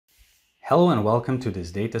Hello and welcome to this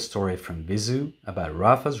data story from Vizzu about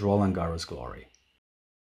Rafa's Roland Garros glory.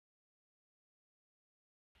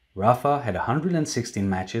 Rafa had 116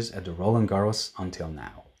 matches at the Roland Garros until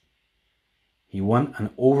now. He won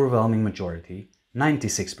an overwhelming majority,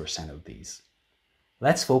 96% of these.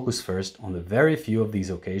 Let's focus first on the very few of these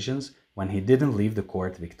occasions when he didn't leave the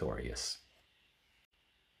court victorious.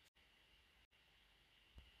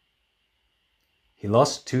 He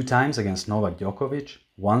lost 2 times against Novak Djokovic,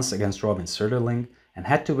 once against Robin Söderling, and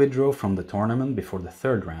had to withdraw from the tournament before the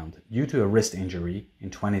 3rd round due to a wrist injury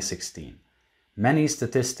in 2016. Many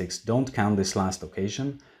statistics don't count this last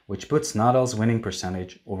occasion, which puts Nadal's winning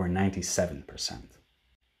percentage over 97%.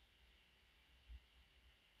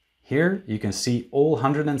 Here you can see all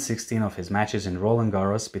 116 of his matches in Roland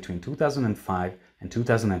Garros between 2005 and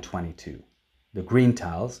 2022. The green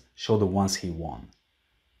tiles show the ones he won.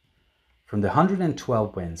 From the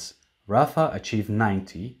 112 wins, Rafa achieved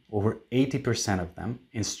 90, over 80% of them,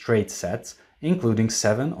 in straight sets, including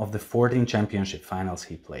 7 of the 14 championship finals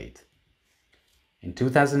he played. In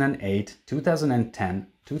 2008, 2010,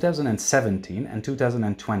 2017 and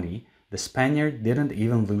 2020, the Spaniard didn't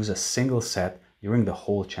even lose a single set during the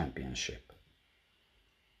whole championship.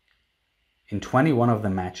 In 21 of the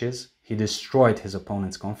matches, he destroyed his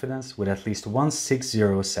opponent's confidence with at least one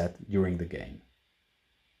 6-0 set during the game.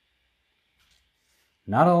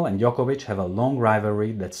 Nadal and Djokovic have a long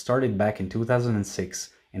rivalry that started back in 2006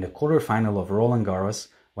 in the quarterfinal of Roland Garros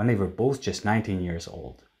when they were both just 19 years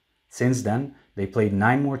old. Since then, they played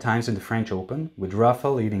 9 more times in the French Open, with Rafa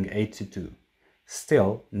leading 8-2.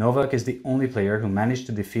 Still, Novak is the only player who managed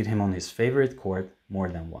to defeat him on his favorite court more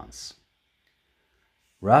than once.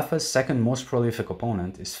 Rafa's second most prolific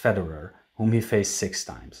opponent is Federer, whom he faced 6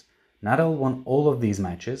 times. Nadal won all of these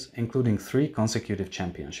matches, including 3 consecutive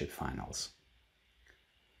championship finals.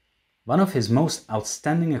 One of his most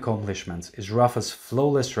outstanding accomplishments is Rafa's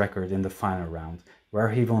flawless record in the final round, where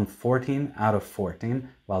he won 14 out of 14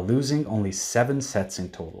 while losing only 7 sets in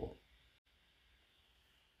total.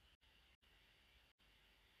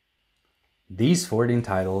 These 14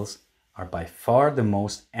 titles are by far the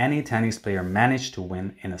most any tennis player managed to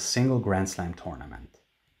win in a single Grand Slam tournament.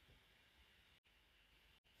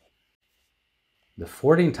 The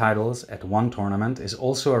 14 titles at one tournament is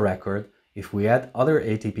also a record if we add other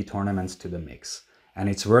ATP tournaments to the mix, and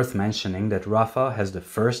it's worth mentioning that Rafa has the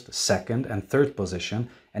 1st, 2nd and 3rd position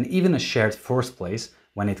and even a shared 4th place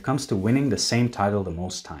when it comes to winning the same title the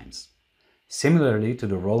most times. Similarly to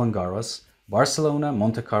the Roland Garros, Barcelona,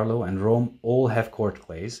 Monte Carlo and Rome all have court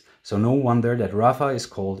clays, so no wonder that Rafa is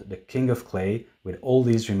called the King of Clay with all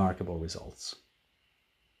these remarkable results.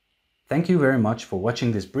 Thank you very much for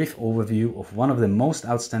watching this brief overview of one of the most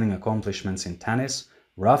outstanding accomplishments in tennis,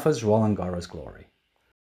 Rafa's Roland Garros glory.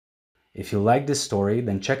 If you like this story,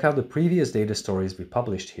 then check out the previous data stories we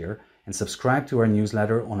published here and subscribe to our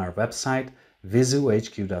newsletter on our website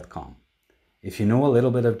vizzuhq.com. If you know a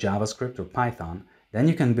little bit of JavaScript or Python, then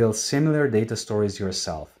you can build similar data stories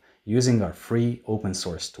yourself using our free open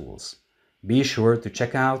source tools. Be sure to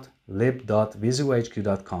check out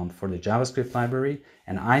lib.vizzuhq.com for the JavaScript library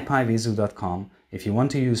and ipyvizzu.com if you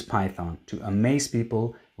want to use Python to amaze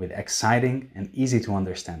people with exciting and easy to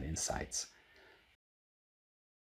understand insights.